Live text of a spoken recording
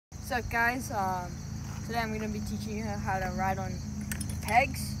What's up, guys? Today I'm going to be teaching you how to ride on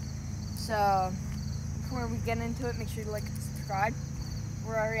pegs. So before we get into it, make sure to like and subscribe.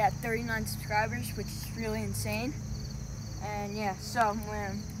 We're already at 39 subscribers, which is really insane. And yeah, so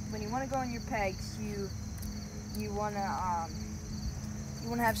when you want to go on your pegs, you want to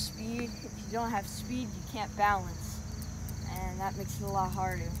have speed. If you don't have speed, you can't balance, and that makes it a lot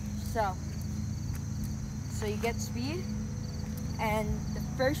harder. So you get speed, and the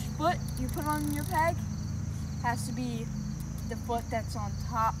first foot you put on your peg has to be the foot that's on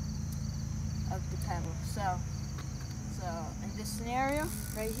top of the pedal. So in this scenario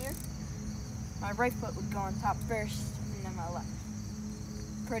right here, my right foot would go on top first, and then my left.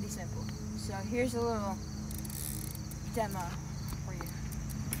 Pretty simple. So here's a little demo for you.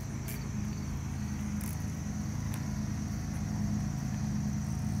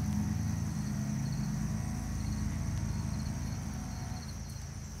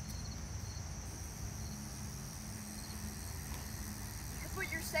 You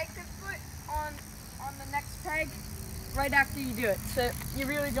put your second foot on the next peg right after you do it. So you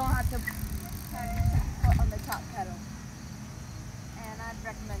really don't have to have your second foot on the top pedal. And I'd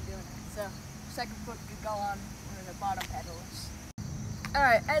recommend doing it. So second foot could go on one of the bottom pedals.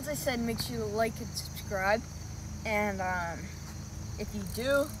 Alright, as I said, make sure to like and subscribe. And if you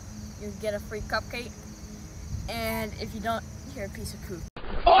do, you'll get a free cupcake. And if you don't, you're a piece of poop.